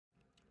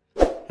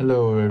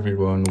Hello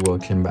everyone,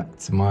 welcome back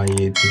to my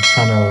YouTube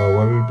channel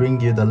where we bring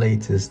you the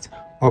latest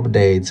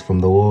updates from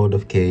the world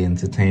of K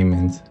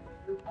entertainment.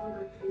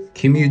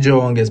 Kim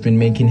Yoo-jung has been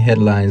making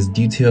headlines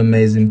due to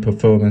amazing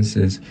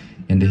performances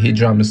in the hit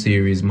drama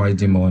series My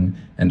Demon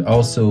and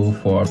also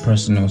for her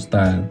personal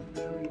style.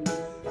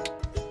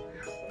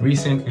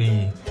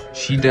 Recently,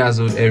 she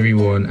dazzled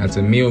everyone at a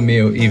Miu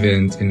Miu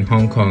event in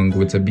Hong Kong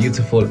with a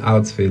beautiful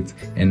outfit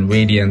and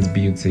radiant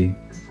beauty.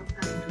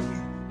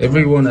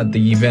 Everyone at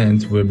the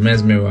event were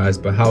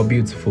mesmerized by how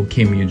beautiful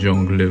Kim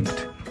Yoo-jung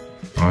looked.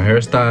 Her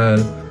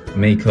hairstyle,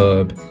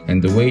 makeup,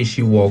 and the way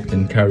she walked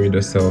and carried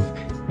herself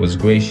was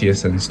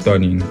gracious and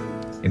stunning.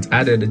 It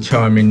added a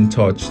charming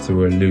touch to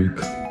her look.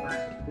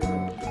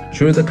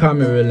 Through the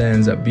camera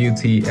lens, her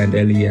beauty and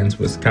elegance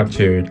was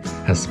captured.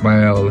 Her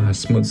smile, her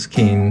smooth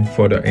skin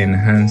further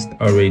enhanced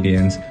her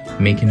radiance,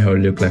 making her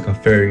look like a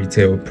fairy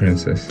tale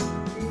princess.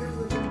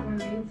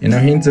 In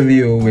her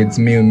interview with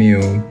Miu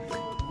Miu,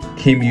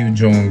 Kim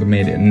Yoo-jung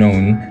made it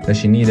known that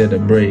she needed a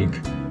break.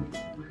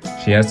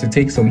 She has to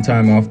take some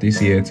time off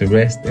this year to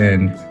rest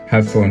and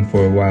have fun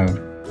for a while.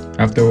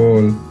 After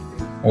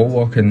all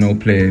work and no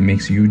play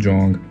makes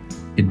Yoo-jung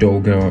a doll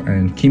girl,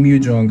 and Kim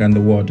Yoo-jung and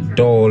the word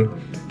doll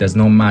does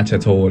not match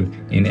at all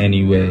in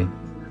any way.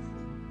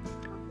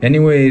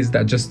 Anyways,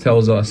 that just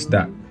tells us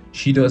that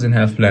she doesn't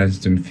have plans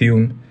to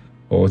film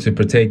or to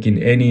partake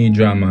in any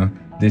drama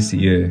this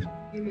year.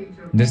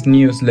 This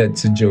news led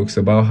to jokes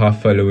about her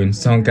following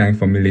Kang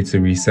for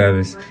military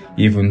service,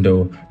 even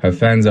though her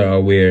fans are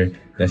aware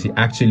that she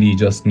actually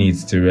just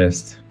needs to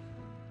rest.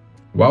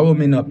 While we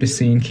may not be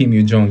seeing Kim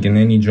Yoo-jung in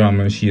any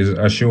drama, she has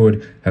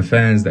assured her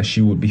fans that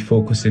she would be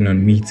focusing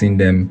on meeting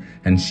them,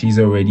 and she's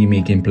already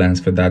making plans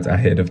for that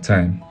ahead of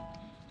time.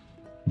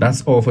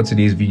 That's all for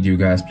today's video,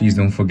 guys. Please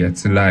don't forget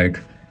to like,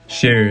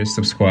 share,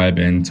 subscribe,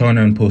 and turn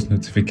on post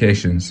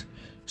notifications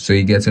so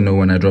you get to know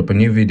when I drop a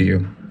new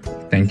video.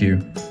 Thank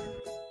you.